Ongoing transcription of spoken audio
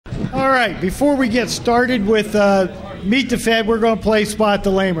All right, before we get started with Meet the Fed, we're going to play Spot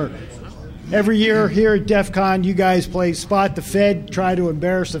the Lamer. Every year here at DEF CON, you guys play Spot the Fed, try to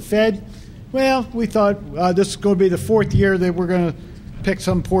embarrass the Fed. Well, we thought this is going to be the fourth year that we're going to pick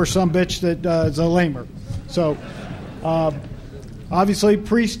some poor sumbitch that is a lamer. So, obviously,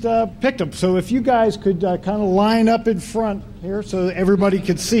 Priest picked him. So if you guys could kind of line up in front here so that everybody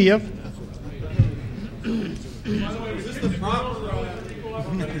could see you.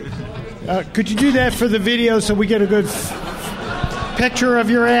 Could you do that for the video so we get a good picture of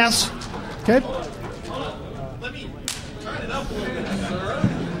your ass? Okay. Let me turn it up a little bit, sir.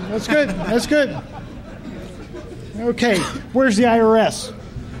 That's good. That's good. Okay. Where's the IRS?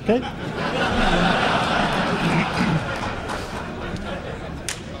 Okay.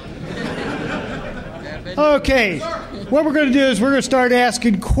 Okay. What we're going to do is we're going to start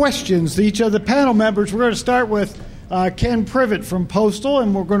asking questions to each of the panel members. We're going to start with Ken Privette from Postal,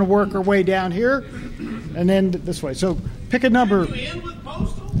 and we're going to work our way down here and then this way. So pick a number. You in with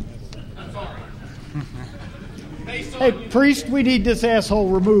Postal? I'm sorry. Hey, Priest, we need this asshole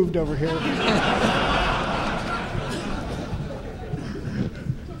removed over here.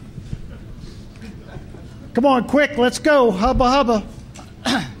 Come on, quick, let's go. Hubba hubba.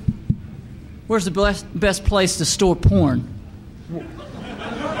 Where's the best place to store porn?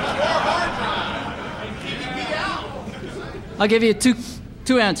 I'll give you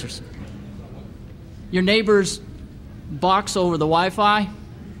two answers. Your neighbor's box over the Wi-Fi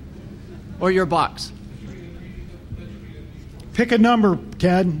or your box. Pick a number,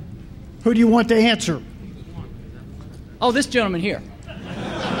 Ken. Who do you want to answer? Oh, this gentleman here.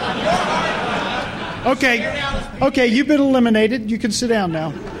 Okay, you've been eliminated. You can sit down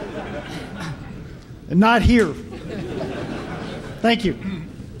now. And not here. Thank you.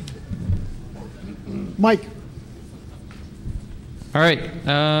 Mike. All right,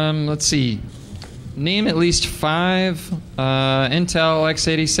 let's see. Name at least 5 Intel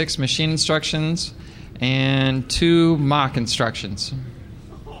x86 machine instructions and 2 mock instructions.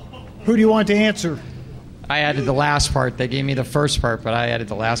 Who do you want to answer? I added the last part. They gave me the first part, but I added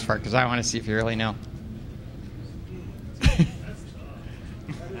the last part because I want to see if you really know.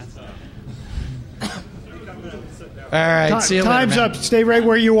 All right, see you later, Time's man. up. Stay right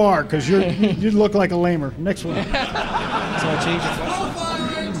where you are because you look like a lamer. Next one. So I'll change it.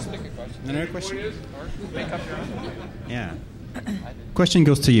 Another question? Yeah. Question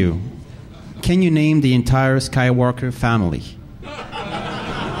goes to you. Can you name the entire Skywalker family?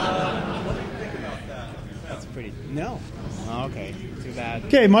 That's pretty... No. Oh, okay. Too bad.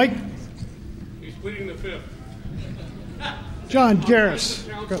 Okay, Mike. He's pleading the fifth. John Garris.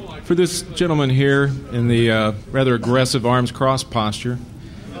 For this gentleman here in the rather aggressive arms cross posture,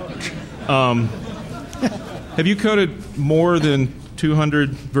 have you coded more than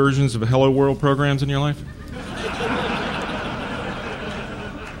 200 versions of Hello World programs in your life?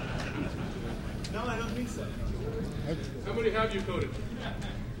 No, I don't think so. How many have you coded?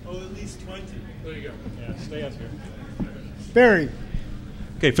 Oh, at least 20. There you go. Yeah, stay up here. Barry.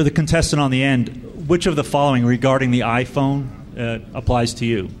 Okay, for the contestant on the end, which of the following regarding the iPhone applies to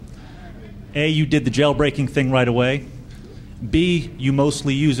you? A, you did the jailbreaking thing right away. B, you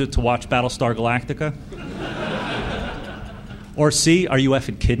mostly use it to watch Battlestar Galactica. Or C, are you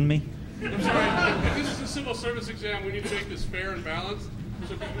effing kidding me? I'm sorry. If this is a civil service exam, we need to make this fair and balanced.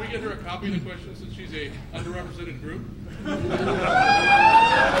 So can we get her a copy of the question since she's a underrepresented group? I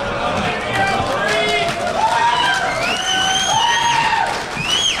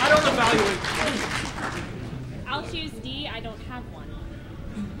don't evaluate. I'll choose D. I don't have one.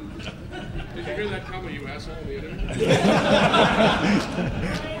 Did you hear that comment, you asshole? On the internet?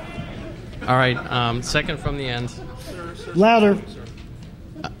 All right, second from the end. Louder.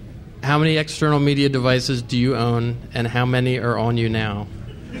 How many external media devices do you own, and how many are on you now?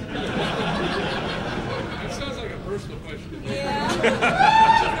 That sounds like a personal question.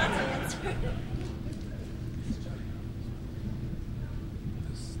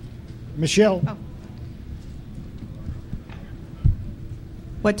 Mischel. Oh.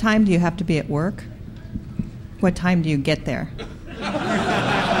 What time do you have to be at work? What time do you get there? I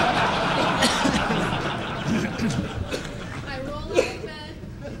roll out of bed,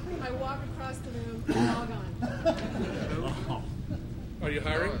 I walk across the room, and log on. Are you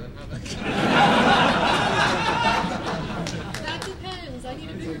hiring? That depends. I need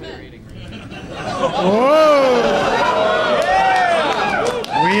a bigger bed. Whoa!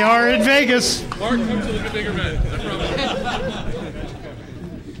 We are in Vegas. Mark, come to the bigger bed. I promise.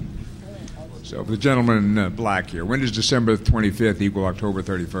 So for the gentleman in black here, when does December 25th equal October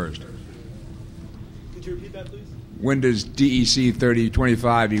 31st? Could you repeat that, please? When does DEC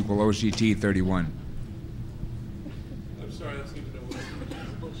 3025 equal OCT 31? I'm sorry, that's even no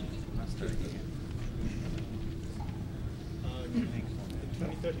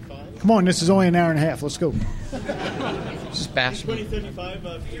Come on, this is only an hour and a half. Let's go. Just bash me. 2035,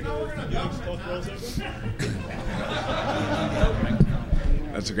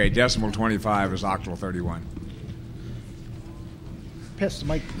 That's okay. Decimal 25 is octal 31. Pass the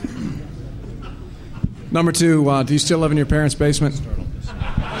mic. Number 2, do you still live in your parents' basement?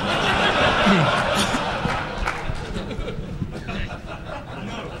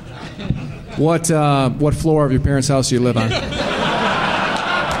 What floor of your parents' house do you live on?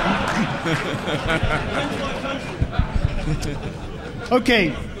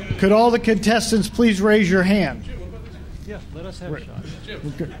 Okay, could all the contestants please raise your hand? Yeah, let us have a shot.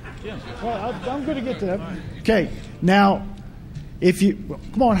 Well, I'm going to get to that. Okay, now, if you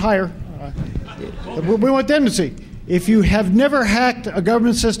come on higher, we want them to see. If you have never hacked a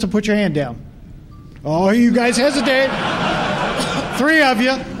government system, put your hand down. Oh, you guys hesitate. 3 of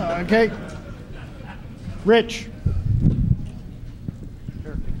you. Okay. Rich.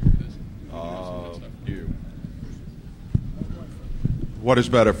 What is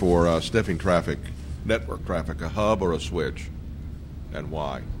better for sniffing traffic, network traffic, a hub or a switch, and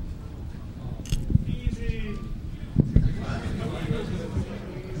why? Easy.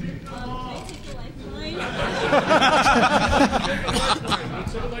 Would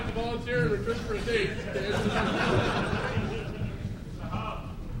someone like to volunteer and recruit for a date?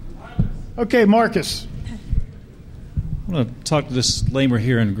 Okay, Marcus. I'm going to talk to this lamer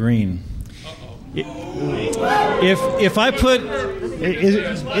here in green. If I put...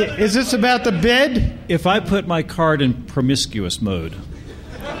 Is this about the bed? If I put my card in promiscuous mode,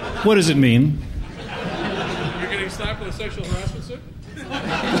 what does it mean? You're getting slapped with a sexual harassment suit?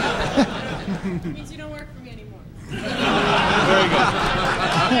 It means you don't work for me anymore.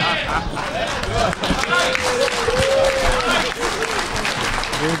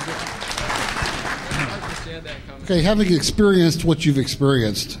 Very good. Okay, having experienced what you've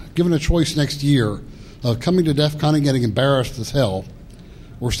experienced, given a choice next year of coming to DEF CON and getting embarrassed as hell,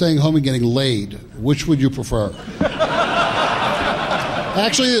 or staying home and getting laid, which would you prefer?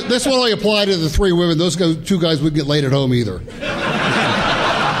 Actually, this will only apply to the 3 women. Those 2 guys wouldn't get laid at home either.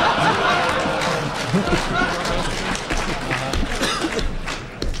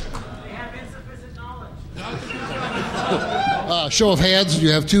 Show of hands. Do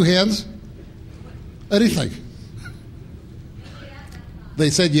you have 2 hands? Anything?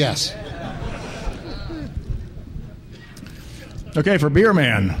 They said yes. Okay, for Beer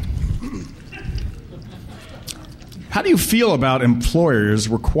Man. How do you feel about employers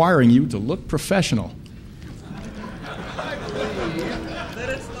requiring you to look professional? That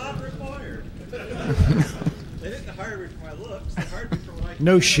it's not required. They didn't hire me for my looks. They hired me for my...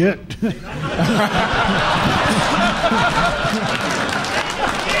 No shit.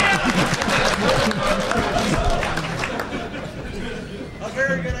 A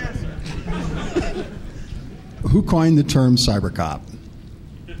very good answer. Who coined the term cybercop?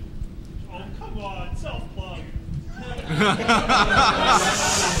 Oh, come on. Self-plug.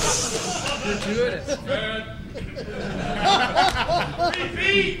 You're doing it.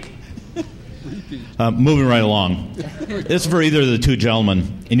 Repeat. Moving right along. This is for either of the 2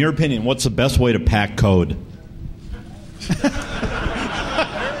 gentlemen. In your opinion, what's the best way to pack code?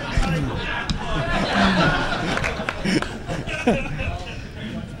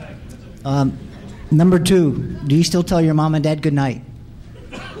 Number 2, do you still tell your mom and dad good night?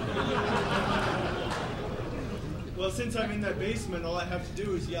 Well, since I'm in that basement, all I have to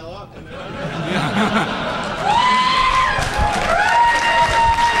do is yell up. And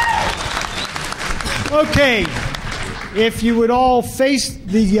Okay, if you would all face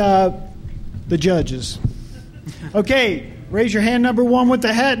the judges. Okay, raise your hand, number 1 with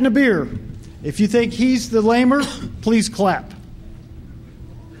the hat and the beer. If you think he's the lamer, please clap.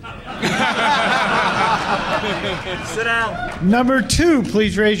 sit down. Number 2,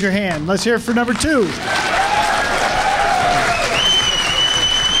 please raise your hand. Let's hear it for number 2.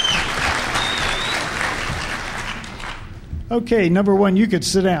 Okay, number 1, you could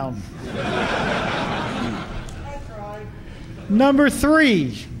sit down. Number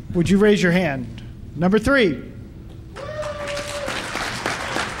 3, would you raise your hand? Number 3.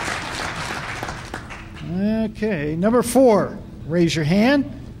 Okay, number 4, raise your hand.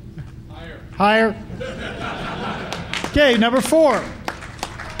 Higher. Okay, number 4.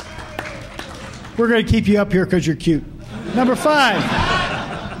 We're going to keep you up here because you're cute. Number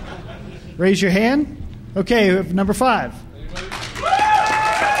 5. Raise your hand. Okay, number 5.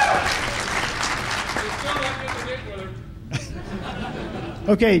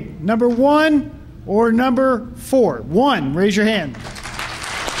 Okay, number 1 or number 4? 1, raise your hand.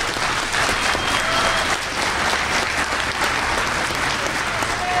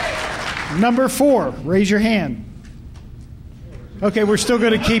 Number 4, raise your hand. Okay, we're still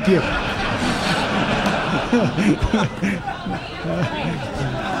going to keep you.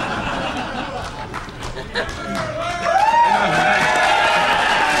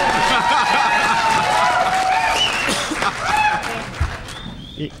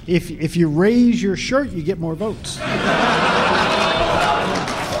 If you raise your shirt, you get more votes.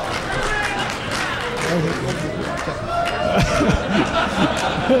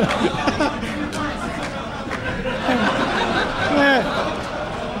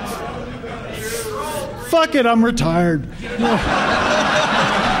 Fuck it, I'm retired.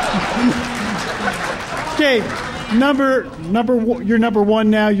 Okay, you're number 1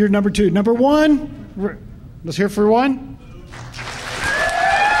 now. You're number 2. Number 1. Let's hear for 1.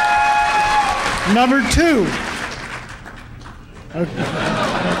 Number 2.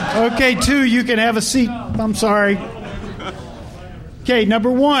 Okay, 2, you can have a seat. I'm sorry. Okay,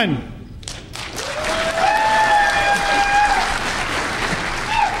 number 1.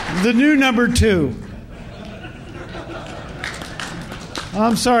 The new number 2.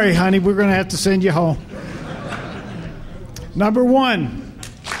 I'm sorry, honey. We're going to have to send you home. Number 1.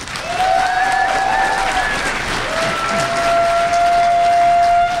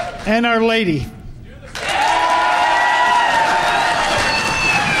 And Our Lady.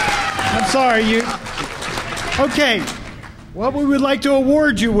 I'm sorry, you. Okay. What we would like to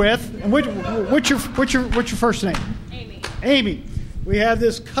award you with. What's your first name? Amy. Amy. We have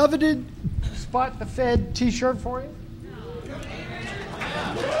this coveted Spot the Fed T-shirt for you.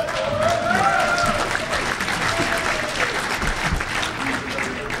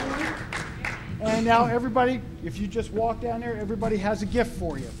 And now everybody, if you just walk down there, everybody has a gift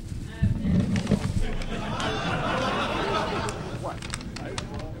for you. What?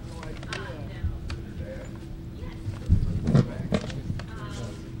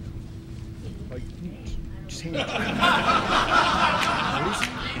 Just hand it.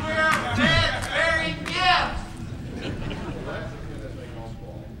 Very gift.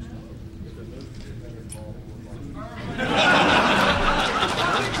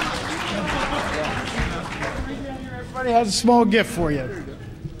 Everybody has a small gift for you.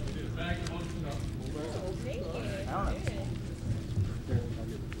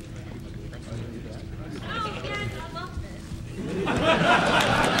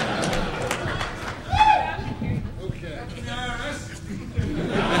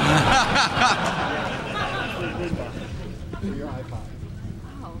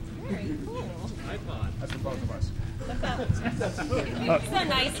 So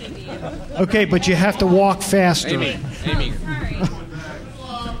nice of you. Okay, but you have to walk faster. Amy. Sorry.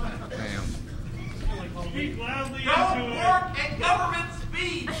 Don't work at government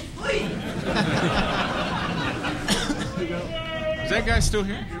speed, please. Is that guy still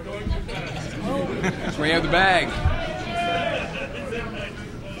here? That's where you have the bag.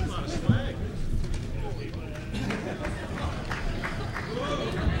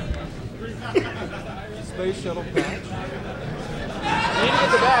 Space shuttle patch. You need to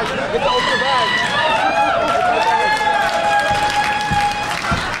get the bag. Get to open the bag.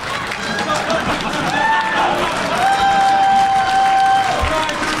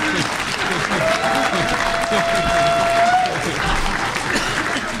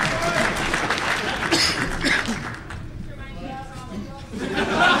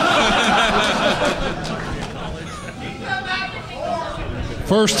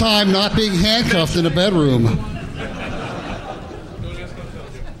 First time not being handcuffed in a bedroom.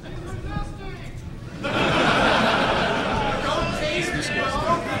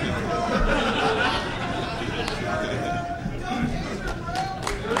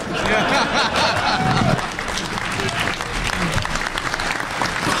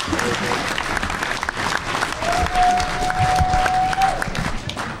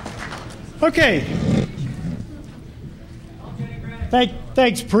 Okay.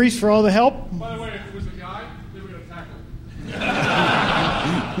 Thanks, Priest, for all the help. By the way, if it was a guy, they were going to tackle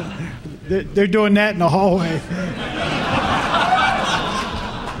him. They're doing that in the hallway.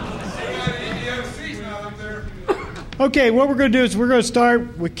 Okay, what we're going to do is we're going to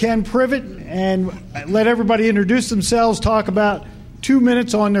start with Ken Privette and let everybody introduce themselves, talk about 2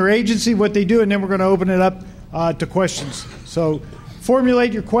 minutes on their agency, what they do, and then we're going to open it up to questions. So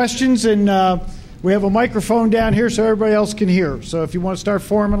formulate your questions, and we have a microphone down here so everybody else can hear. So if you want to start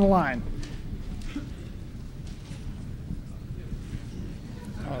forming a line.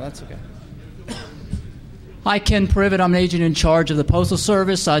 Oh, that's okay. Hi, Ken Privette. I'm an agent in charge of the Postal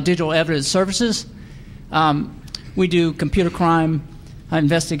Service Digital Evidence Services. We do computer crime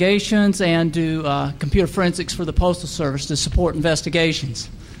investigations and do computer forensics for the Postal Service to support investigations.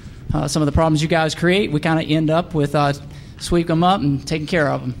 Some of the problems you guys create, we kind of end up with sweeping them up and taking care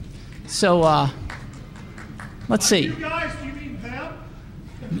of them. So let's see. You guys, do you mean them?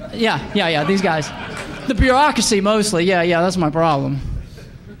 Yeah, these guys. The bureaucracy mostly, that's my problem.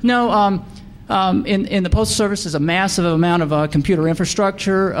 No, in the Postal Service is a massive amount of computer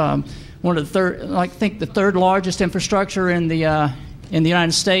infrastructure. One of the third largest infrastructure in the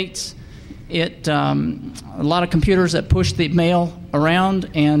United States. A lot of computers that push the mail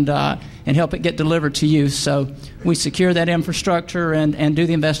around and help it get delivered to you. So we secure that infrastructure and do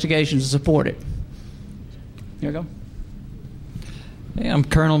the investigations to support it. Here we go. Hey, I'm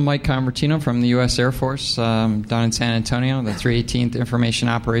Colonel Mike Convertino from the U.S. Air Force down in San Antonio, the 318th Information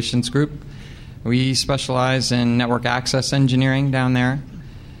Operations Group. We specialize in network access engineering down there.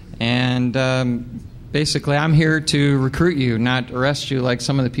 And basically, I'm here to recruit you, not arrest you like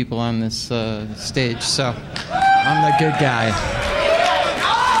some of the people on this stage. So I'm the good guy.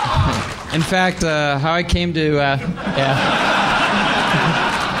 In fact, how I came to...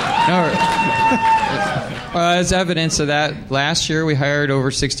 as evidence of that, last year we hired over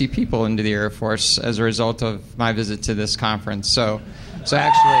 60 people into the Air Force as a result of my visit to this conference. So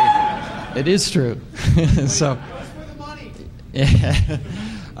actually, it is true. So,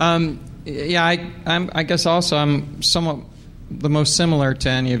 I guess also I'm somewhat the most similar to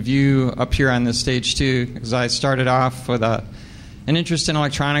any of you up here on this stage too, because I started off with an interest in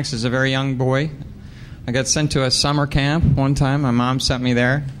electronics as a very young boy. I got sent to a summer camp one time. My mom sent me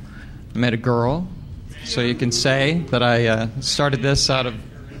there. I met a girl. So you can say that I started this as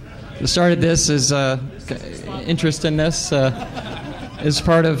interest in this as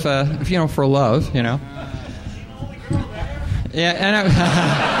part of for love, you know. Yeah, and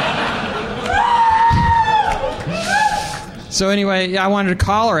so anyway, I wanted to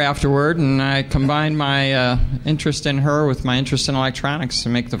call her afterward, and I combined my interest in her with my interest in electronics to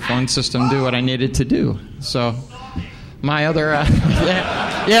make the phone system do what I needed to do. So. My other,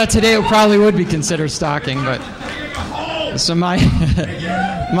 today it probably would be considered stalking, but so my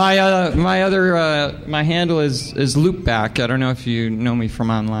handle is Loopback. I don't know if you know me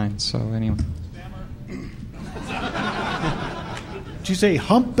from online. So anyway, did you say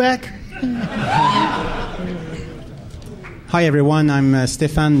humpback? Hi everyone, I'm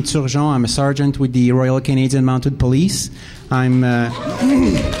Stephane Turgeon. I'm a sergeant with the Royal Canadian Mounted Police. I'm. There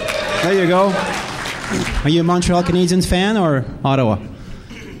you go. Are you a Montreal Canadiens fan or Ottawa?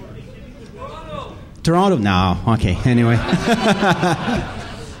 Toronto? No. Okay. Anyway.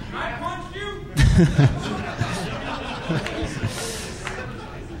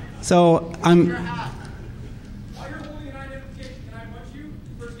 So I'm.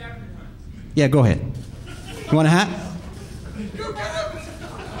 Yeah, go ahead. You want a hat?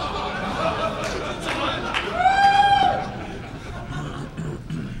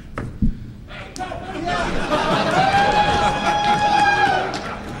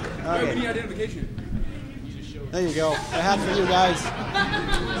 There you go. A hat for you guys.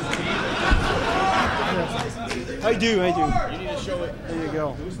 I do. You need to show it. There you go.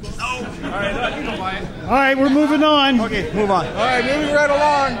 All right, you can buy it. All right, we're moving on. Okay, move on. All right, moving right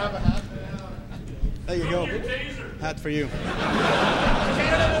along. There you go. Hat for you.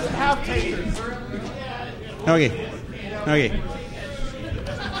 Canada doesn't have tasers. Okay.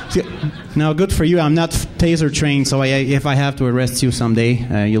 Now, good for you. I'm not taser trained, so if I have to arrest you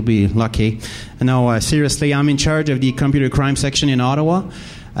someday, you'll be lucky. No, seriously, I'm in charge of the computer crime section in Ottawa,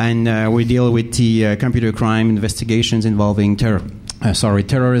 and we deal with the computer crime investigations involving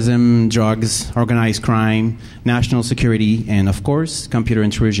terrorism, drugs, organized crime, national security, and of course, computer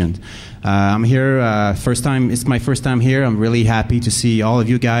intrusion. I'm here first time. It's my first time here. I'm really happy to see all of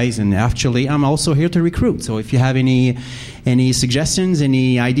you guys, and actually, I'm also here to recruit. So if you have any suggestions,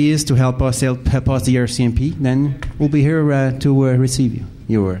 any ideas to help us the RCMP, then we'll be here to receive you.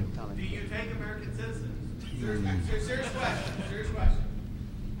 You were. Do you take American citizens? Serious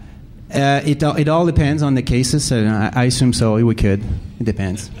question. It all depends on the cases. I assume so. We could. It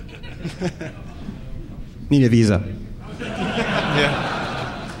depends. Need a visa. Yeah.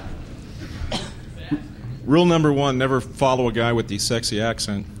 Rule number 1, never follow a guy with the sexy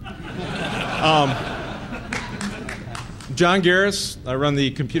accent. John Garris. I run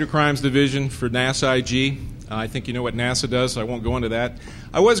the Computer Crimes Division for NASA IG. I think you know what NASA does, so I won't go into that.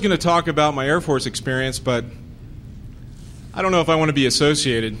 I was going to talk about my Air Force experience, but I don't know if I want to be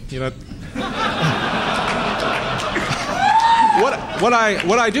associated. You know, what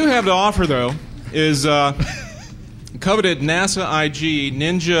I do have to offer, though, is coveted NASA IG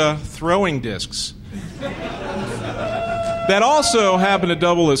Ninja throwing discs that also happen to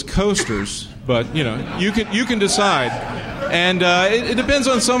double as coasters, but you can decide. And it depends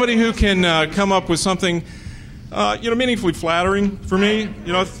on somebody who can come up with something meaningfully flattering for me.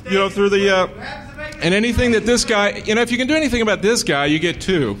 Through the and anything that this guy, if you can do anything about this guy, you get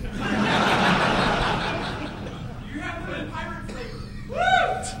 2.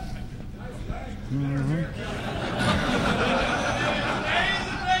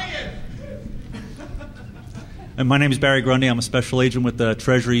 And my name is Barry Grundy. I'm a special agent with the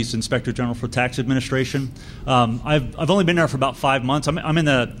Treasury's Inspector General for Tax Administration. I've only been there for about 5 months. I'm in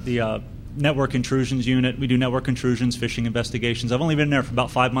the network intrusions unit. We do network intrusions, phishing investigations. I've only been there for about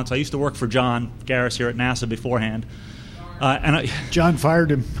 5 months. I used to work for Jon Garris here at NASA beforehand. John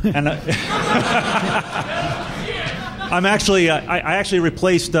fired him. And I actually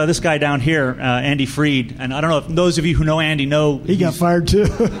replaced this guy down here, Andy Freed. And I don't know if those of you who know Andy know he got fired too.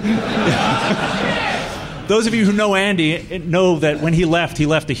 Those of you who know Andy know that when he left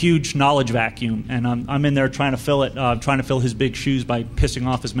a huge knowledge vacuum, and I'm in there trying to fill it, trying to fill his big shoes by pissing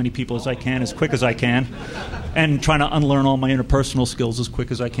off as many people as I can, as quick as I can, and trying to unlearn all my interpersonal skills as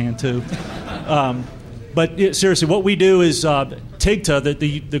quick as I can too. But seriously, what we do is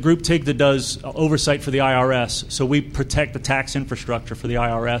TIGTA, the group TIGTA does oversight for the IRS. So we protect the tax infrastructure for the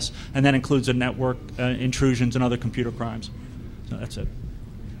IRS, and that includes the network intrusions and other computer crimes. So that's it.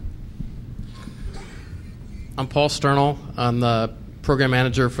 I'm Paul Sternal. I'm the program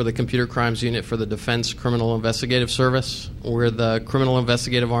manager for the Computer Crimes Unit for the Defense Criminal Investigative Service. We're the criminal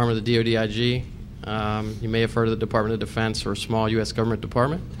investigative arm of the DoD IG. You may have heard of the Department of Defense or a small U.S. government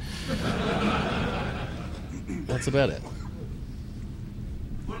department. That's about it.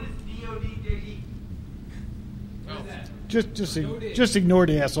 What is DoD? Just ignore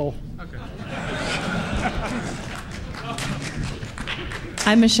the asshole. Okay.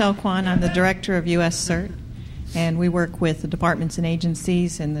 I'm Mischel Kwon. I'm the director of USCERT. And we work with the departments and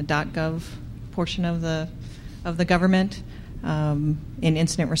agencies in the .gov portion of the government in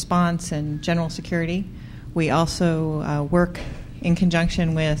incident response and general security. We also work in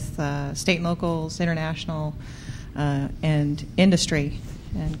conjunction with state and locals, international, and industry,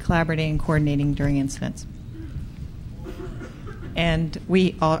 and collaborating and coordinating during incidents. And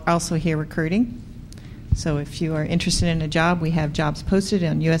we are also here recruiting. So if you are interested in a job, we have jobs posted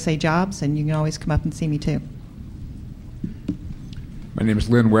on USA Jobs, and you can always come up and see me too. My name is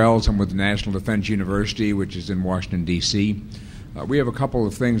Lin Wells. I'm with the National Defense University, which is in Washington, D.C. We have a couple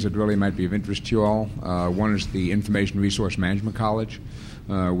of things that really might be of interest to you all. One is the Information Resource Management College,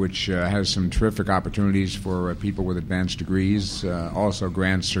 which has some terrific opportunities for people with advanced degrees, also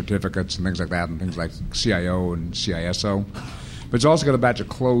grants, certificates, and things like that, and things like CIO and CISO. But it's also got a batch of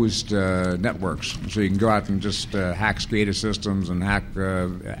closed networks, so you can go out and just hack SCADA systems and hack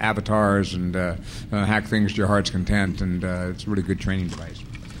avatars and hack things to your heart's content, and it's a really good training device.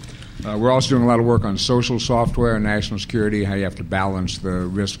 We're also doing a lot of work on social software and national security, how you have to balance the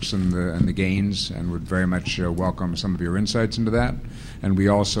risks and the gains, and would very much welcome some of your insights into that. And we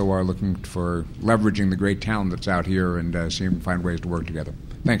also are looking for leveraging the great talent that's out here and seeing if we can find ways to work together.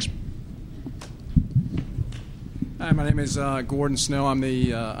 Thanks. Hi, my name is Gordon Snow. I'm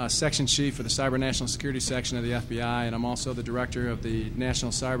the section chief for the Cyber National Security section of the FBI, and I'm also the director of the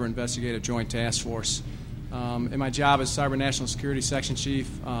National Cyber Investigative Joint Task Force. In my job as Cyber National Security section chief,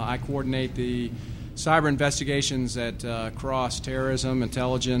 I coordinate the cyber investigations that cross terrorism,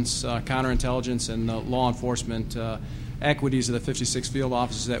 intelligence, counterintelligence, and the law enforcement equities of the 56 field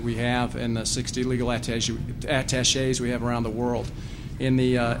offices that we have and the 60 legal attaches we have around the world.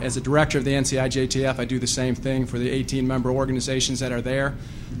 As a director of the NCIJTF, I do the same thing for the 18-member organizations that are there.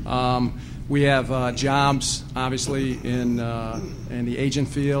 We have jobs, obviously, in the agent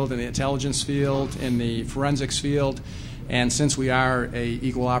field, in the intelligence field, in the forensics field, and since we are an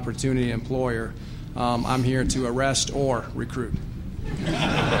equal opportunity employer, I'm here to arrest or recruit. It's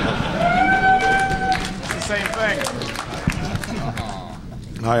the same thing.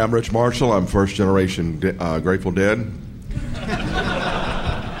 Hi, I'm Rich Marshall. I'm first generation Grateful Dead.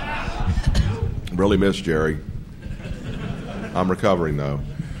 Really miss Jerry. I'm recovering, though.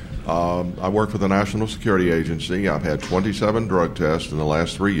 I work for the National Security Agency. I've had 27 drug tests in the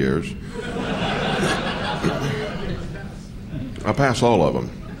last 3 years. I pass all of them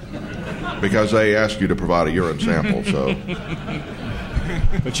because they ask you to provide a urine sample. So,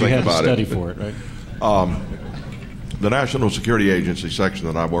 but you have to study for it, right? The National Security Agency section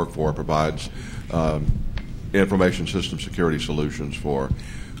that I work for provides information system security solutions for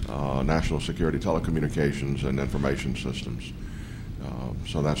national security telecommunications and information systems.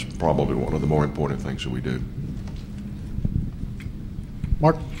 So that's probably one of the more important things that we do.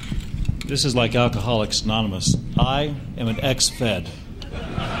 Mark? This is like Alcoholics Anonymous. I am an ex-Fed.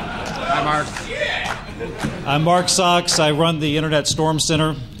 Hi, Mark. I'm Mark Sox. I run the Internet Storm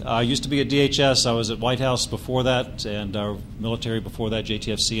Center. I used to be at DHS. I was at White House before that, and military before that,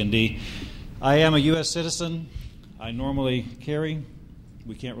 JTF C&D. I am a U.S. citizen. I normally carry.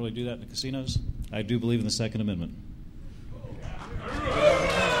 We can't really do that in the casinos. I do believe in the Second Amendment.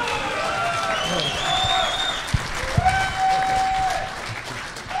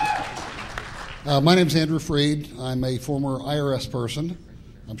 My name is Andrew Freed. I'm a former IRS person.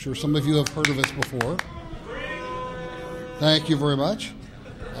 I'm sure some of you have heard of us before. Thank you very much.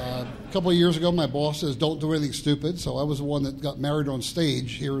 A couple of years ago, my boss says, don't do anything stupid, so I was the one that got married on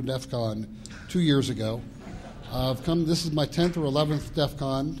stage here in DEF CON 2 years ago. This is my 10th or 11th DEF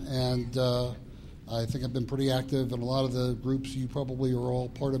CON, and I think I've been pretty active in a lot of the groups you probably are all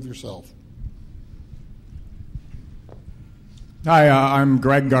part of yourself. Hi, I'm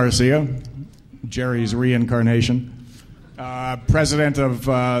Greg Garcia, Jerry's reincarnation, president of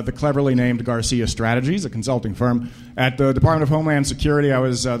the cleverly named Garcia Strategies, a consulting firm. At the Department of Homeland Security, I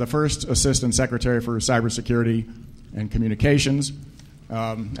was the first assistant secretary for cybersecurity and communications.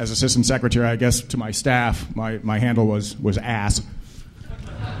 As assistant secretary, I guess to my staff, my handle was ass.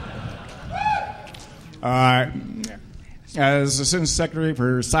 As assistant secretary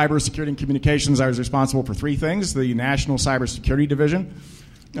for cybersecurity and communications, I was responsible for three things: the National Cybersecurity Division,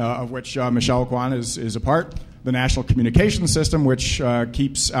 of which Mischel Kwon is a part; the National Communications System, which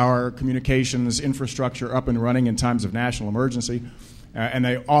keeps our communications infrastructure up and running in times of national emergency; and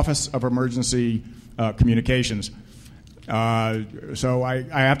the Office of Emergency Communications. So I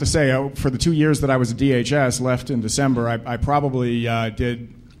have to say, for the 2 years that I was at DHS, left in December, I probably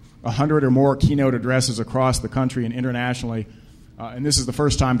did 100 or more keynote addresses across the country and internationally, and this is the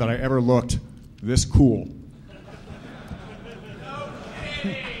first time that I ever looked this cool.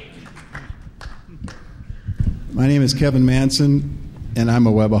 My name is Kevin Manson, and I'm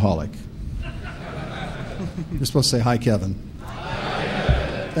a webaholic. You're supposed to say, hi, Kevin.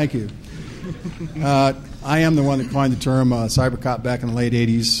 Thank you. I am the one that coined the term cyber cop back in the late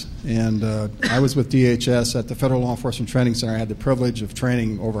 80s, and I was with DHS at the Federal Law Enforcement Training Center. I had the privilege of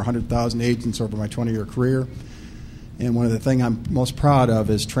training over 100,000 agents over my 20-year career, and one of the things I'm most proud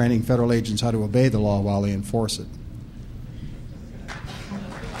of is training federal agents how to obey the law while they enforce it.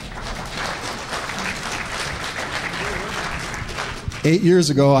 Eight years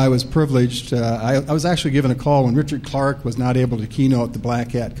ago, I was privileged. I was actually given a call when Richard Clark was not able to keynote the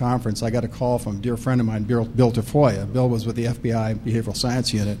Black Hat Conference. I got a call from a dear friend of mine, Bill Tafoya. Bill was with the FBI Behavioral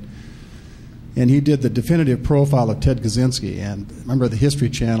Science Unit, and he did the definitive profile of Ted Kaczynski. And remember, the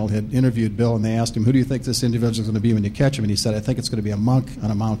History Channel had interviewed Bill, and they asked him, who do you think this individual is going to be when you catch him? And he said, I think it's going to be a monk on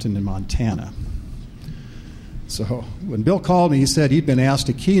a mountain in Montana. So when Bill called me, he said he'd been asked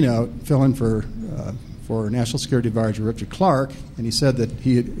to keynote, fill in for National Security Advisor Richard Clark, and he said that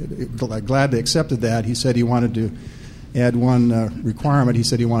he gladly accepted that. He said he wanted to add one requirement. He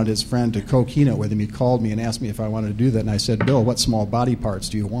said he wanted his friend to co-keynote with him. He called me and asked me if I wanted to do that, and I said, Bill, what small body parts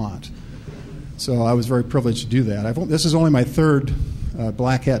do you want? So I was very privileged to do that. This is only my third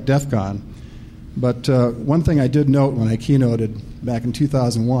Black Hat DEF CON, but one thing I did note when I keynoted back in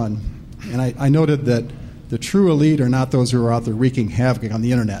 2001, and I noted that the true elite are not those who are out there wreaking havoc on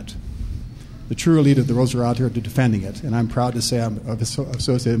the internet. The true elite are those who are out here defending it, and I'm proud to say I'm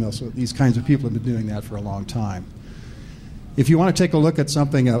associated with these kinds of people who have been doing that for a long time. If you want to take a look at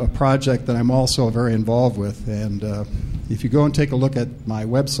something, a project that I'm also very involved with, and if you go and take a look at my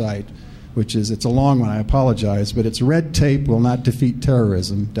website, which is, it's a long one, I apologize, but it's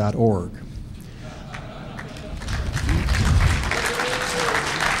redtapewillnotdefeatterrorism.org.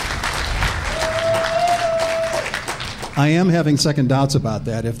 I am having second doubts about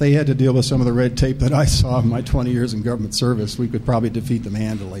that. If they had to deal with some of the red tape that I saw in my 20 years in government service, we could probably defeat them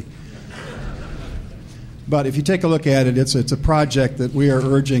handily. But if you take a look at it, it's a project that we are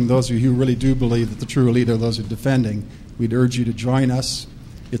urging those of you who really do believe that the true elite are those who are defending. We'd urge you to join us.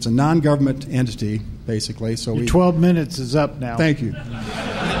 It's a non-government entity, basically. So Your 12 minutes is up now. Thank you.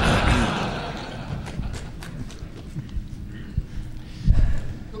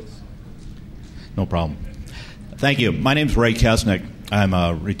 No problem. Thank you. My name's Ray Kessenich. I'm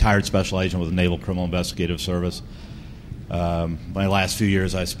a retired special agent with the Naval Criminal Investigative Service. My last few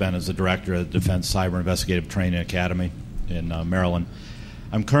years I spent as the director of the Defense Cyber Investigative Training Academy in Maryland.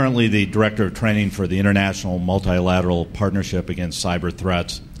 I'm currently the director of training for the International Multilateral Partnership Against Cyber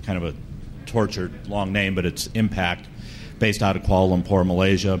Threats, kind of a tortured long name, but it's IMPACT, based out of Kuala Lumpur,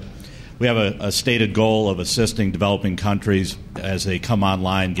 Malaysia. we have a stated goal of assisting developing countries as they come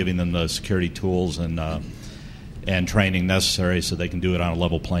online, giving them the security tools and training necessary so they can do it on a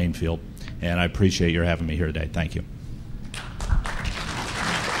level playing field. And I appreciate your having me here today. Thank you.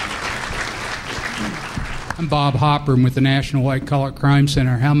 I'm Bob Hopper with the National White Collar Crime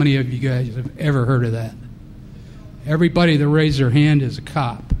Center. How many of you guys have ever heard of that? Everybody that raised their hand is a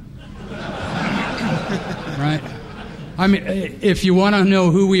cop. Right? I mean, if you want to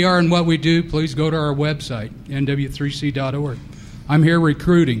know who we are and what we do, please go to our website, nw3c.org. I'm here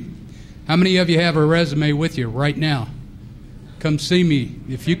recruiting. How many of you have a resume with you right now? Come see me.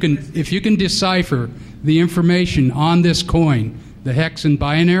 If you can decipher the information on this coin, the hex and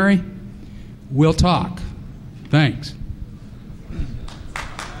binary, we'll talk. Thanks.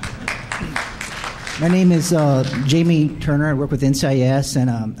 My name is Jamie Turner. I work with NCIS, and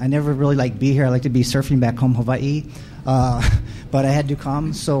I never really like be here. I like to be surfing back home, Hawaii, but I had to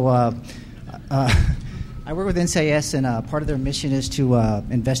come. So I work with NCIS, and part of their mission is to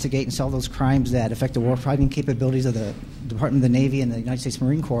investigate and solve those crimes that affect the warfighting capabilities of the Department of the Navy and the United States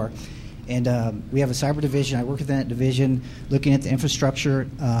Marine Corps. And we have a cyber division. I work within that division, looking at the infrastructure,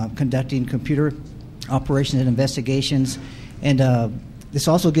 conducting computer operations and investigations, and this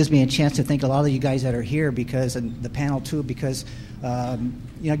also gives me a chance to thank a lot of you guys that are here, because, and the panel too, because I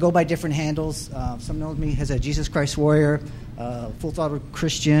go by different handles. Some know me as a Jesus Christ Warrior, Full Throttle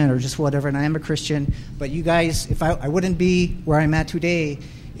Christian, or just whatever, and I am a Christian. But you guys, if I wouldn't be where I'm at today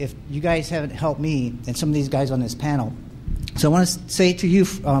if you guys haven't helped me and some of these guys on this panel. So I want to say to you,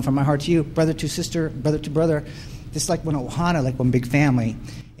 from my heart to you, brother to sister, brother to brother, just like one ohana, like one big family,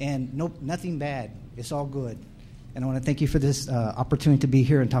 and nothing bad. It's all good. And I want to thank you for this opportunity to be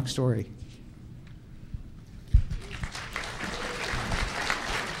here and talk story.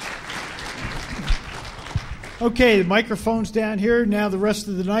 Okay, the microphone's down here. Now the rest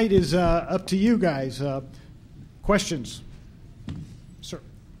of the night is up to you guys. Questions? Sir.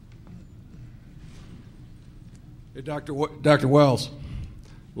 Hey, Dr. Wells.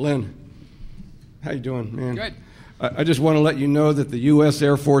 Lin, how you doing, man? Good. I just want to let you know that the U.S.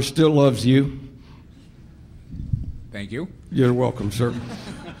 Air Force still loves you. Thank you. You're welcome, sir.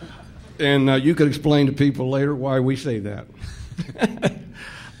 And you could explain to people later why we say that.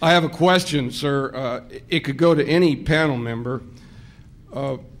 I have a question, sir. It could go to any panel member.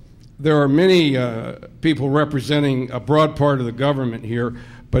 There are many people representing a broad part of the government here,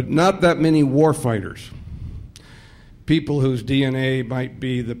 but not that many warfighters. People whose DNA might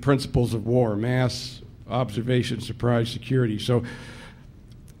be the principles of war, mass, observation, surprise, security.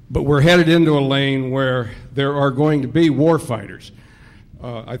 But we're headed into a lane where there are going to be warfighters.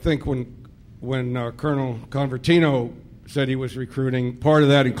 I think when Colonel Convertino said he was recruiting, part of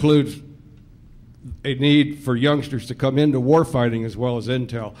that includes a need for youngsters to come into warfighting as well as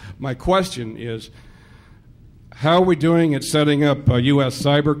intel. My question is, how are we doing at setting up U.S.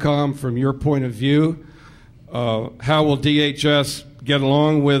 Cybercom from your point of view? How will DHS get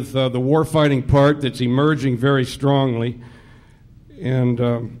along with the warfighting part that's emerging very strongly?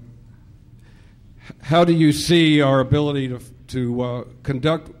 And how do you see our ability to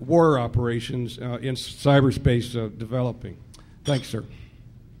conduct war operations in cyberspace developing? Thanks, sir.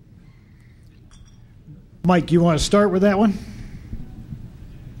 Mike, you want to start with that one?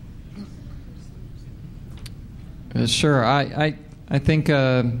 Sure. I think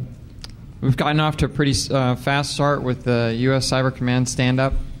we've gotten off to a pretty fast start with the U.S. Cyber Command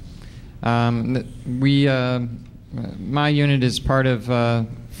stand-up. My unit is part of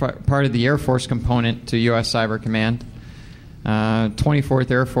the Air Force component to U.S. Cyber Command.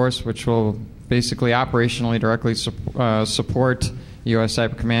 24th Air Force, which will basically operationally directly support U.S.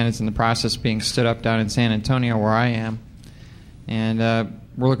 Cyber Command, is in the process of being stood up down in San Antonio, where I am. And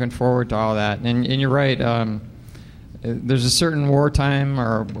we're looking forward to all that. And you're right. There's a certain wartime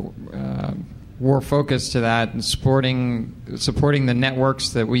or war focus to that, and supporting the networks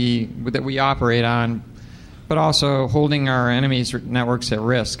that we operate on, but also holding our enemies' networks at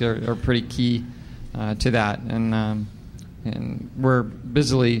risk are pretty key to that. And we're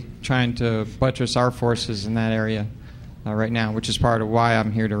busily trying to buttress our forces in that area right now, which is part of why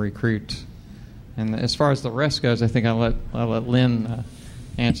I'm here to recruit. And as far as the rest goes, I think I'll let Lin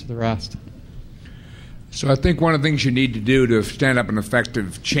answer the rest. So I think one of the things you need to do to stand up an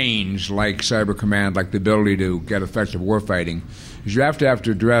effective change like Cyber Command, like the ability to get effective warfighting, is you have to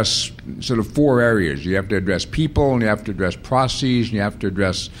address sort of four areas. You have to address people, and you have to address processes, and you have to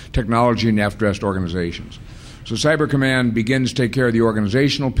address technology, and you have to address organizations. So Cyber Command begins to take care of the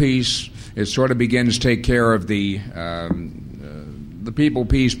organizational piece. It sort of begins to take care of the people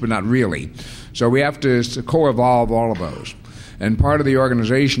piece, but not really. So we have to co-evolve all of those. And part of the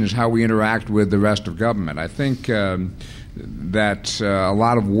organization is how we interact with the rest of government. I think that a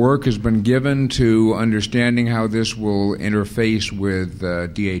lot of work has been given to understanding how this will interface with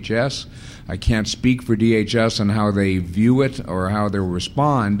DHS. I can't speak for DHS on how they view it or how they'll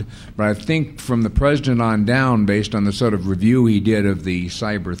respond, but I think from the President on down, based on the sort of review he did of the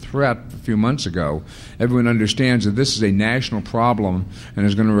cyber threat a few months ago, everyone understands that this is a national problem and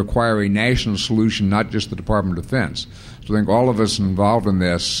is going to require a national solution, not just the Department of Defense. So I think all of us involved in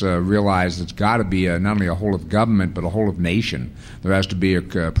this realize it's got to be not only a whole of government, but a whole of nation. There has to be a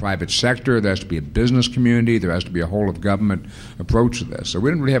private sector, there has to be a business community, there has to be a whole of government approach to this. So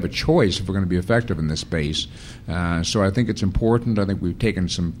we didn't really have a choice if we're going to be effective in this space. So I think it's important. I think we've taken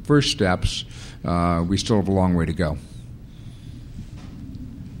some first steps. We still have a long way to go.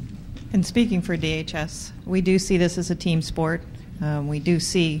 And speaking for DHS, we do see this as a team sport. We do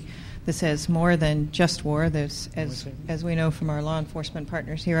see this as more than just war. There's, as we know from our law enforcement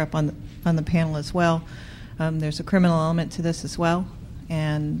partners here up on the panel as well, there's a criminal element to this as well.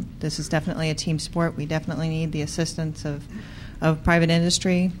 And this is definitely a team sport. We definitely need the assistance of private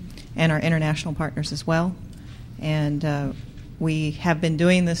industry and our international partners as well. And we have been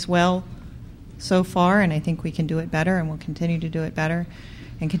doing this well so far, and I think we can do it better, and we'll continue to do it better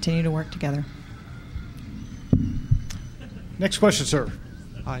and continue to work together. Next question, sir.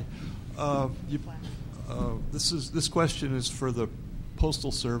 Hi. This question is for the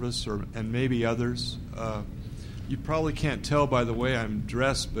Postal Service and maybe others. You probably can't tell by the way I'm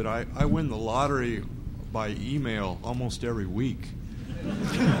dressed, but I win the lottery by email almost every week.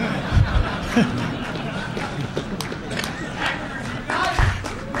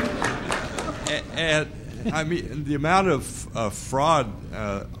 And I mean, the amount of fraud,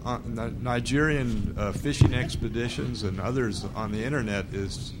 Nigerian fishing expeditions and others on the internet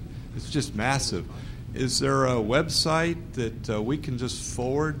it's just massive. Is there a website that we can just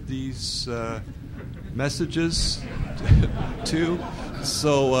forward these messages to,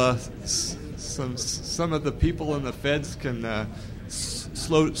 so some of the people in the feds can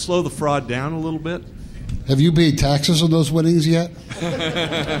slow the fraud down a little bit? Have you paid taxes on those winnings yet?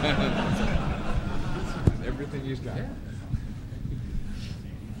 Everything he's got.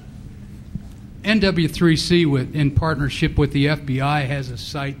 NW3C, in partnership with the FBI, has a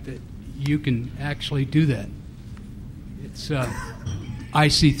site that you can actually do that. It's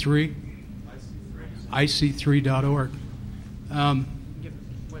IC3, IC3.org.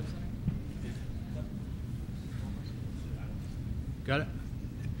 Got it?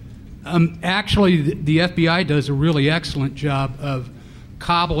 Actually, the FBI does a really excellent job of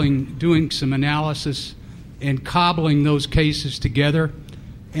doing some analysis and cobbling those cases together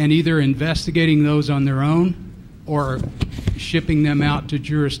and either investigating those on their own or shipping them out to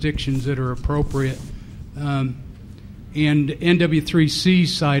jurisdictions that are appropriate. And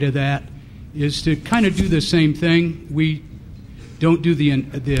NW3C's side of that is to kind of do the same thing. We don't do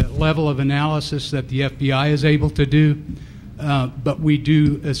the level of analysis that the FBI is able to do, but we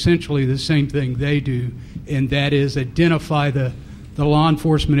do essentially the same thing they do, and that is identify the law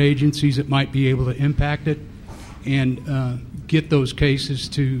enforcement agencies that might be able to impact it and get those cases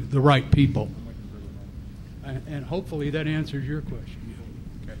to the right people. And hopefully that answers your question.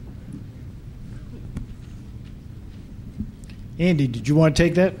 Okay. Andy, did you want to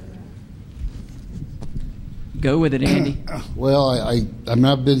take that? Go with it, Andy. Well,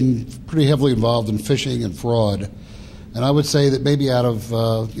 I've been pretty heavily involved in phishing and fraud, and I would say that maybe out of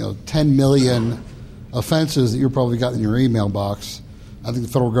 10 million offenses that you've probably got in your email box, I think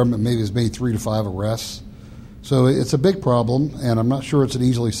the federal government maybe has made 3 to 5 arrests. So it's a big problem, and I'm not sure it's an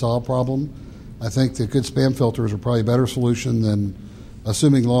easily solved problem. I think that good spam filters are probably a better solution than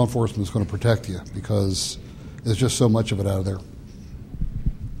assuming law enforcement is going to protect you, because there's just so much of it out of there.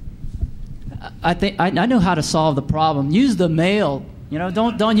 I think I know how to solve the problem. Use the mail.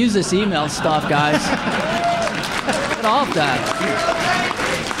 Don't use this email stuff, guys. Get off that.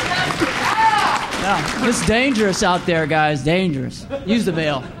 Yeah, it's dangerous out there, guys. Dangerous. Use the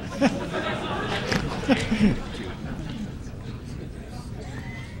mail.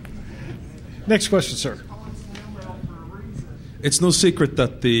 Next question, sir. It's no secret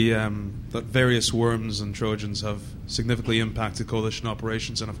that that various worms and Trojans have significantly impacted coalition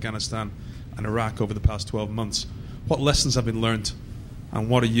operations in Afghanistan and Iraq over the past 12 months. What lessons have been learned, and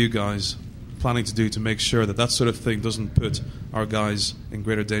what are you guys planning to do to make sure that that sort of thing doesn't put our guys in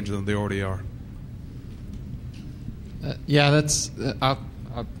greater danger than they already are?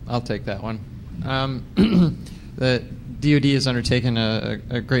 I'll take that one. The DoD has undertaken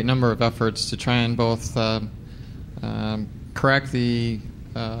a great number of efforts to try and both correct the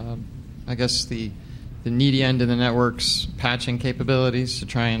needy end of the network's patching capabilities to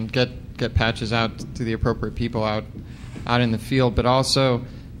try and get patches out to the appropriate people out in the field, but also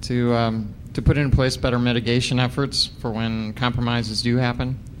to put in place better mitigation efforts for when compromises do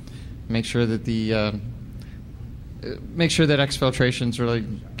happen. Make sure that exfiltrations really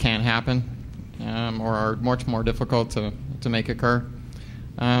can't happen or are much more difficult to make occur.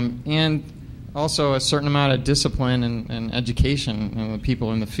 And also a certain amount of discipline and education of the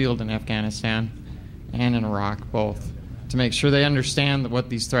people in the field in Afghanistan and in Iraq, both, to make sure they understand what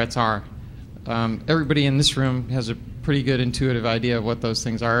these threats are. Everybody in this room has a pretty good intuitive idea of what those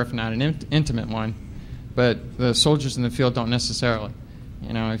things are, if not an intimate one, but the soldiers in the field don't necessarily.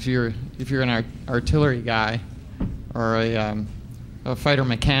 You know, if you're an artillery guy or a fighter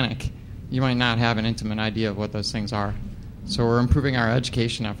mechanic, you might not have an intimate idea of what those things are. So we're improving our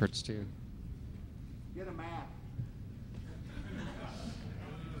education efforts too.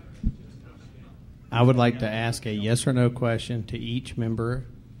 I would like to ask a yes or no question to each member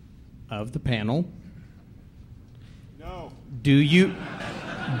of the panel. No. Do you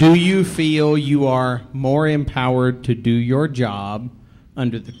feel you are more empowered to do your job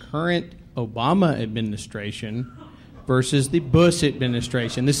under the current Obama administration versus the Bush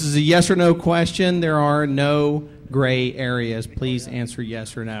administration? This is a yes or no question. There are no gray areas. Please answer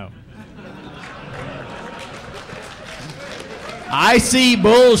yes or no. I see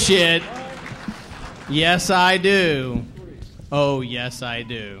bullshit. Yes, I do. Oh, yes, I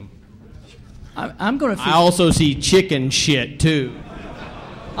do. I'm going to. I also see chicken shit too.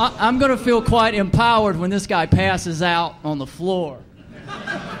 I'm going to feel quite empowered when this guy passes out on the floor.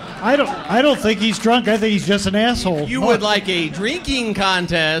 I don't think he's drunk. I think he's just an asshole. You would like a drinking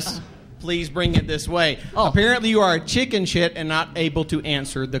contest? Please bring it this way. Oh. Apparently, you are a chicken shit and not able to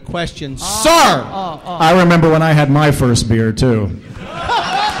answer the question, sir. I remember when I had my first beer too.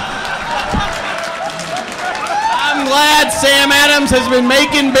 I'm glad Sam Adams has been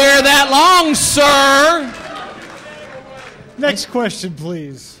making beer that long, sir. Next question,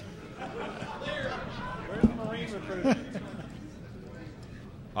 please.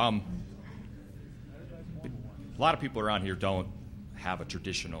 A lot of people around here don't have a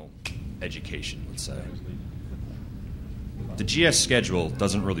traditional education, let's say. The GS schedule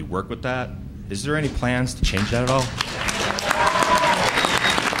doesn't really work with that. Is there any plans to change that at all?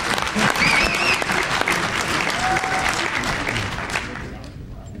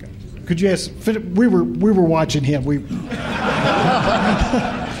 Could you ask? We were watching him.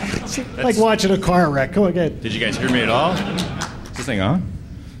 Like watching a car wreck. Go ahead. Did you guys hear me at all? Is this thing on?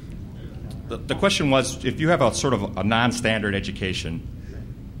 The question was, if you have a sort of a non-standard education,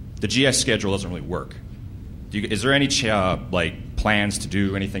 the GS schedule doesn't really work. Is there any plans to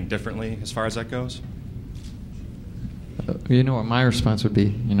do anything differently as far as that goes? You know what my response would be?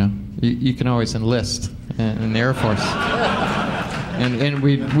 You know, you can always enlist in the Air Force. And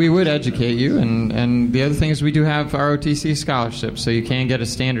we would educate you, and the other thing is we do have ROTC scholarships, so you can get a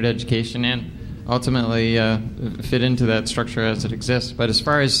standard education and ultimately fit into that structure as it exists. But as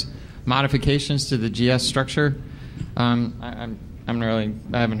far as modifications to the GS structure, I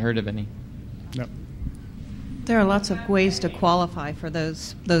haven't heard of any. No. There are lots of ways to qualify for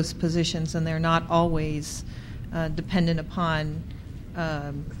those positions, and they're not always dependent upon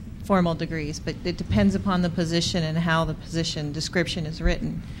formal degrees, but it depends upon the position and how the position description is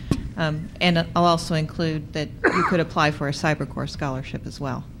written. And I'll also include that you could apply for a Cyber Corps scholarship as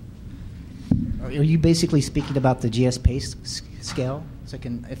well. Are you basically speaking about the GS pay scale?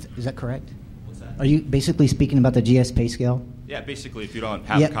 Is that correct? What's that? Are you basically speaking about the GS pay scale? Yeah, basically, if you don't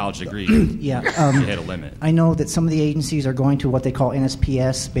have a college degree, you hit a limit. I know that some of the agencies are going to what they call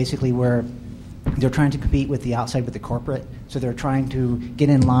NSPS, basically where they're trying to compete with the outside, with the corporate. So they're trying to get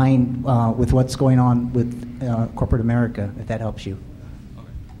in line with what's going on with corporate America, if that helps you.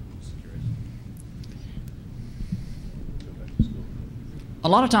 A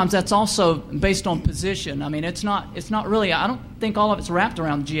lot of times that's also based on position. I mean, it's not really, I don't think all of it's wrapped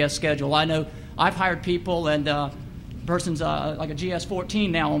around the GS schedule. I know I've hired people, and person's like a GS-14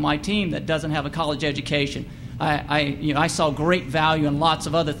 now on my team that doesn't have a college education. I saw great value in lots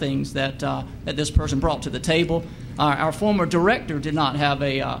of other things that this person brought to the table. Our former director did not have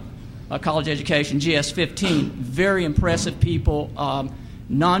a college education, GS-15. Very impressive people,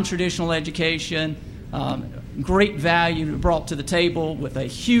 non-traditional education, great value brought to the table with a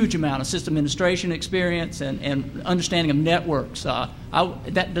huge amount of system administration experience and understanding of networks.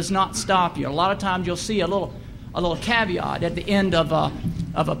 That does not stop you. A lot of times you'll see a little caveat at the end of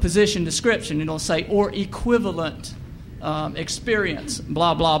a position description. It'll say, or equivalent experience,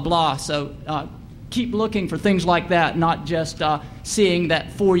 blah, blah, blah. So keep looking for things like that, not just seeing that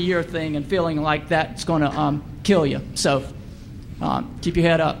 4-year thing and feeling like that's going to kill you. So keep your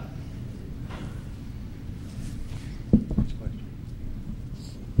head up.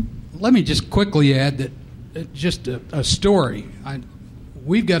 Let me just quickly add that just a story.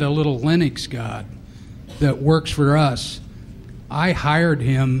 We've got a little Linux guy that works for us. I hired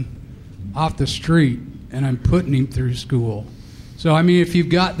him off the street, and I'm putting him through school. So, I mean, if you've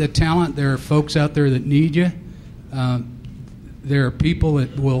got the talent, there are folks out there that need you. There are people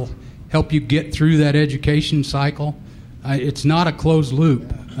that will help you get through that education cycle. It's not a closed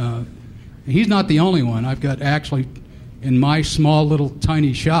loop. He's not the only one. I've got actually, in my small little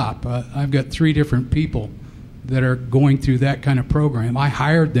tiny shop, I've got 3 different people that are going through that kind of program. I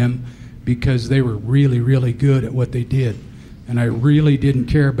hired them because they were really, really good at what they did. And I really didn't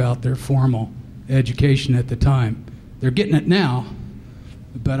care about their formal education at the time. They're getting it now,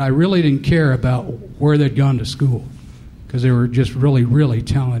 but I really didn't care about where they'd gone to school because they were just really, really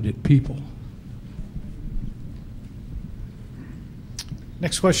talented people.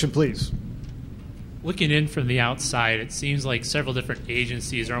 Next question, please. Looking in from the outside, it seems like several different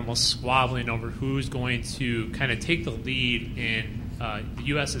agencies are almost squabbling over who's going to kind of take the lead in the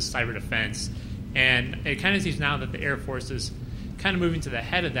U.S.'s cyber defense. And it kind of seems now that the Air Force is kind of moving to the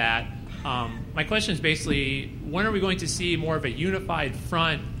head of that. My question is basically, when are we going to see more of a unified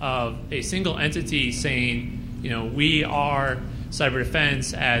front of a single entity saying, you know, we are cyber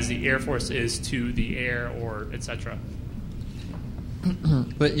defense as the Air Force is to the air, or et cetera?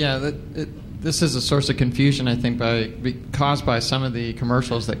 But yeah, this is a source of confusion, I think, caused by some of the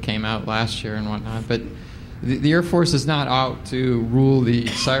commercials that came out last year and whatnot. But the Air Force is not out to rule the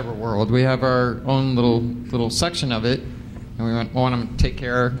cyber world. We have our own little section of it, and we want to take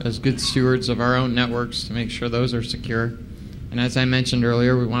care as good stewards of our own networks to make sure those are secure. And as I mentioned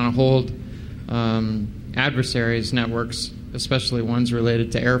earlier, we want to hold adversaries' networks, especially ones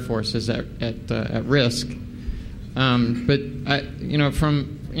related to Air Forces, at risk. But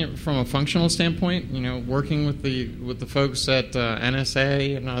from a functional standpoint, working with the folks at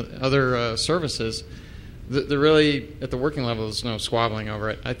NSA and other services, the really at the working level there's no squabbling over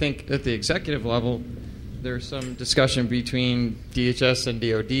it. I think at the executive level, there's some discussion between DHS and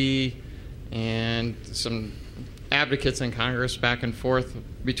DoD, and some advocates in Congress back and forth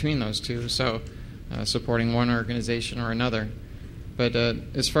between those two. So, supporting one organization or another. But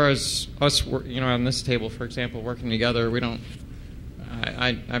as far as us, on this table, for example, working together, we don't.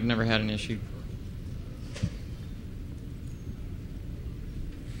 I've never had an issue.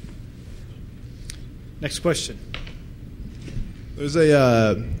 Next question. There's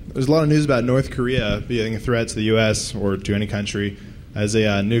a lot of news about North Korea being a threat to the U.S. or to any country as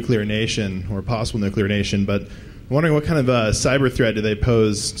a nuclear nation or possible nuclear nation. But I'm wondering what kind of cyber threat do they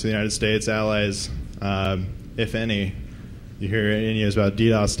pose to the United States allies, if any? You hear any news about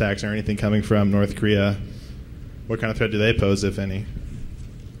DDoS attacks or anything coming from North Korea? What kind of threat do they pose, if any?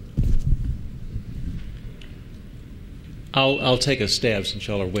 I'll take a stab since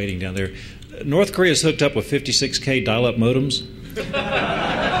y'all are waiting down there. North Korea is hooked up with 56K dial-up modems.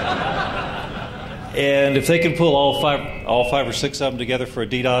 And if they can pull all five or six of them together for a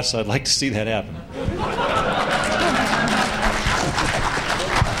DDoS, I'd like to see that happen.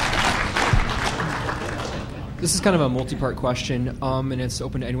 This is kind of a multi-part question, and it's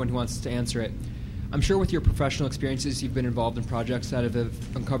open to anyone who wants to answer it. I'm sure with your professional experiences, you've been involved in projects that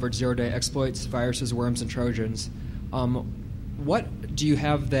have uncovered zero-day exploits, viruses, worms, and Trojans. What do you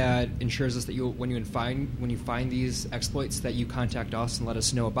have that ensures us that when you find these exploits, that you contact us and let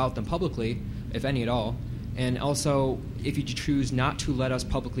us know about them publicly, if any at all? And also, if you choose not to let us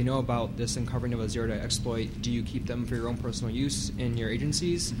publicly know about this uncovering of a zero-day exploit, do you keep them for your own personal use in your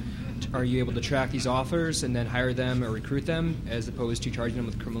agencies? Are you able to track these authors and then hire them or recruit them, as opposed to charging them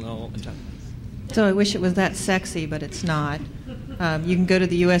with criminal intent? So I wish it was that sexy, but it's not. You can go to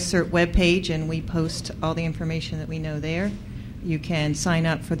the USCERT webpage, and we post all the information that we know there. You can sign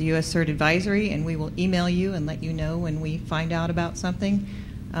up for the USCERT advisory, and we will email you and let you know when we find out about something.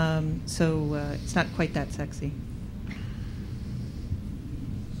 So it's not quite that sexy.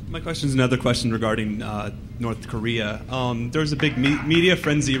 My question is another question regarding North Korea. There was a big media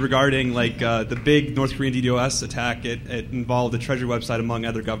frenzy regarding the big North Korean DDoS attack. It involved the Treasury website, among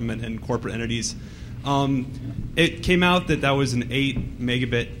other government and corporate entities. It came out that was an 8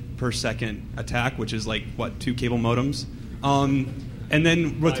 megabit per second attack, which is 2 cable modems. And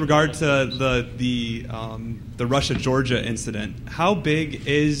then with regard to the Russia-Georgia incident, how big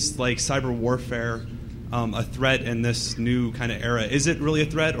is cyber warfare a threat in this new kind of era? Is it really a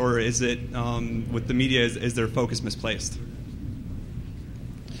threat, or is it with the media, is their focus misplaced?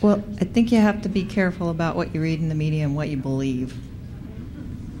 Well, I think you have to be careful about what you read in the media and what you believe.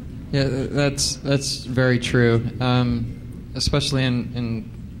 Yeah, that's very true, especially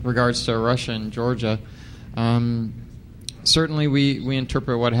in regards to Russia and Georgia. Certainly, we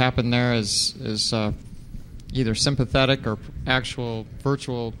interpret what happened there as either sympathetic or actual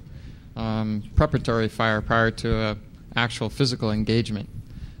virtual preparatory fire prior to an actual physical engagement.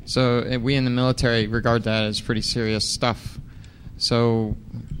 So we in the military regard that as pretty serious stuff. So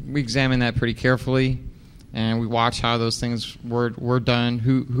we examine that pretty carefully, and we watch how those things were done,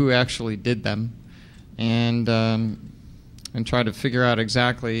 who actually did them, and try to figure out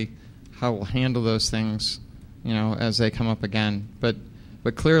exactly how we'll handle those things, as they come up again. But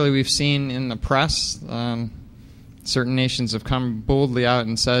clearly, we've seen in the press, certain nations have come boldly out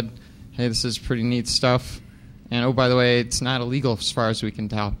and said, "Hey, this is pretty neat stuff," and oh, by the way, it's not illegal as far as we can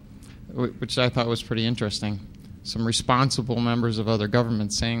tell, which I thought was pretty interesting. Some responsible members of other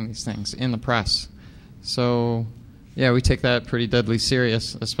governments saying these things in the press. So, yeah, we take that pretty deadly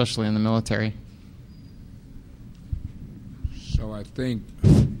serious, especially in the military. So I think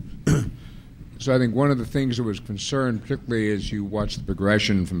one of the things that was concerned, particularly as you watch the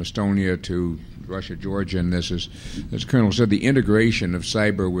progression from Estonia to Russia, Georgia, and this is, as Colonel said, the integration of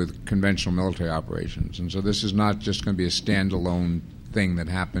cyber with conventional military operations. And so this is not just going to be a standalone thing that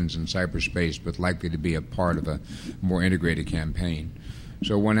happens in cyberspace, but likely to be a part of a more integrated campaign.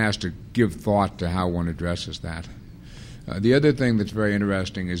 So one has to give thought to how one addresses that. The other thing that's very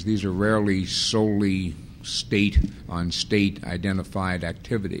interesting is these are rarely solely state-on-state identified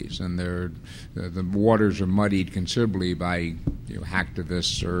activities, and the waters are muddied considerably by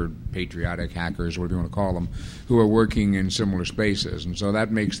hacktivists or patriotic hackers, whatever you want to call them, who are working in similar spaces. And so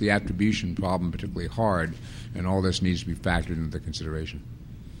that makes the attribution problem particularly hard, and all this needs to be factored into consideration.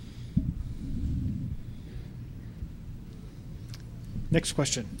 Next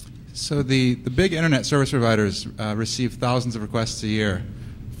question. So the big internet service providers receive thousands of requests a year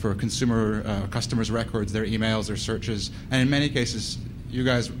for customers' records, their emails, their searches, and in many cases, you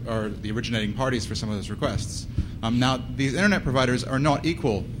guys are the originating parties for some of those requests. Now, these internet providers are not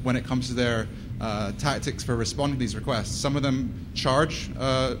equal when it comes to their tactics for responding to these requests. Some of them charge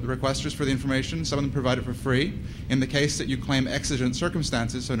the requesters for the information. Some of them provide it for free. In the case that you claim exigent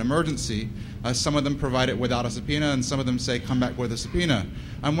circumstances, so an emergency, some of them provide it without a subpoena, and some of them say, come back with a subpoena.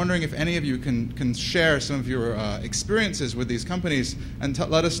 I'm wondering if any of you can share some of your experiences with these companies and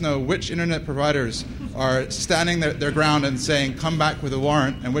let us know which internet providers are standing their ground and saying, come back with a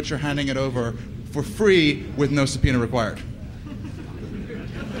warrant, and which are handing it over for free with no subpoena required.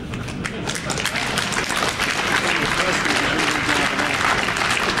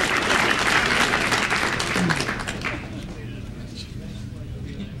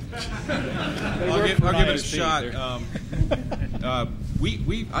 I'll give it a shot.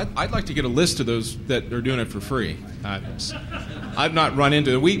 I'd like to get a list of those that are doing it for free. I've not run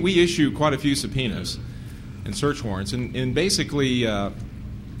into it. We issue quite a few subpoenas and search warrants, and basically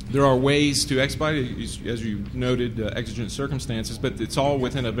there are ways to expedite, as you noted, exigent circumstances, but it's all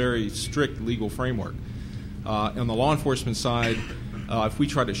within a very strict legal framework. On the law enforcement side, if we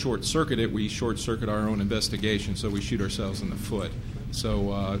try to short-circuit it, we short-circuit our own investigation, so we shoot ourselves in the foot.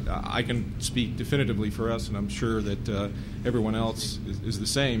 So I can speak definitively for us, and I'm sure that everyone else is the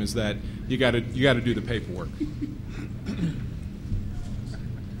same, is that you got to do the paperwork.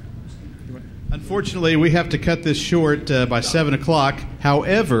 Unfortunately, we have to cut this short by 7 o'clock.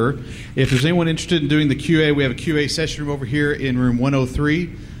 However, if there's anyone interested in doing the QA, we have a QA session room over here in room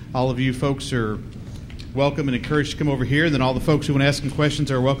 103. All of you folks are welcome and encouraged to come over here, and then all the folks who want to ask some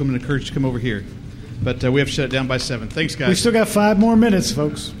questions are welcome and encouraged to come over here. But we have to shut it down by 7. Thanks, guys. We still got 5 more minutes,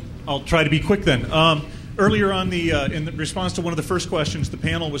 folks. I'll try to be quick then. Earlier on in the response to one of the first questions, the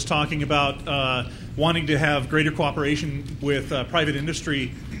panel was talking about wanting to have greater cooperation with private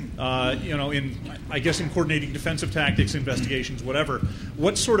industry, in coordinating defensive tactics, investigations, whatever.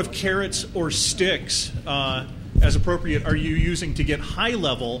 What sort of carrots or sticks, as appropriate, are you using to get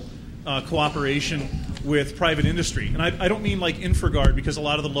high-level cooperation with private industry? And I don't mean like InfraGard, because a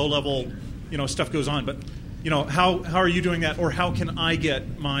lot of the low-level stuff goes on, but how are you doing that, or how can I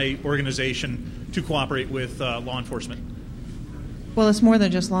get my organization to cooperate with law enforcement? Well, it's more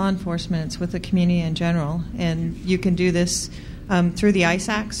than just law enforcement. It's with the community in general, and you can do this through the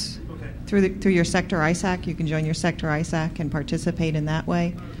ISACs, through your sector ISAC. You can join your sector ISAC and participate in that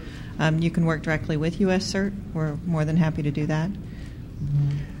way. You can work directly with USCERT. We're more than happy to do that.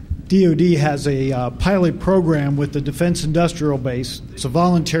 DoD has a pilot program with the Defense Industrial Base. It's a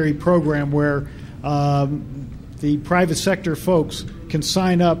voluntary program where the private sector folks can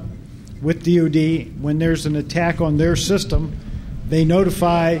sign up with DoD. When there's an attack on their system, they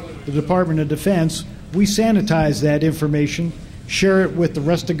notify the Department of Defense. We sanitize that information, share it with the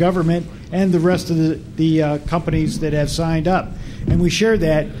rest of government and the rest of the companies that have signed up. And we share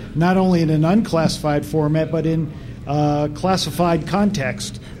that not only in an unclassified format, but in classified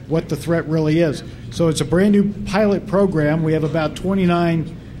context, what the threat really is. So it's a brand new pilot program. We have about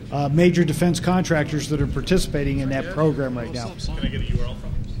 29 major defense contractors that are participating in that program right now. Can I get a URL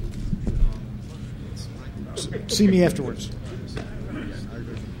from you? See me afterwards.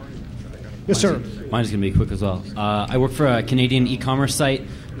 Yes, sir. Mine's going to be quick as well. I work for a Canadian e-commerce site.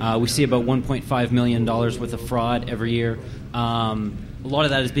 We see about $1.5 million worth of fraud every year. A lot of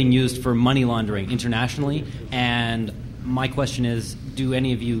that is being used for money laundering internationally. And my question is, do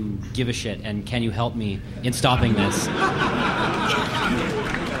any of you give a shit, and can you help me in stopping this?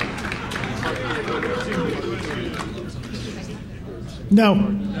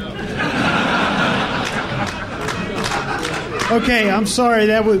 No. Okay, I'm sorry.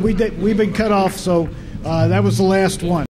 We've been cut off, so that was the last one.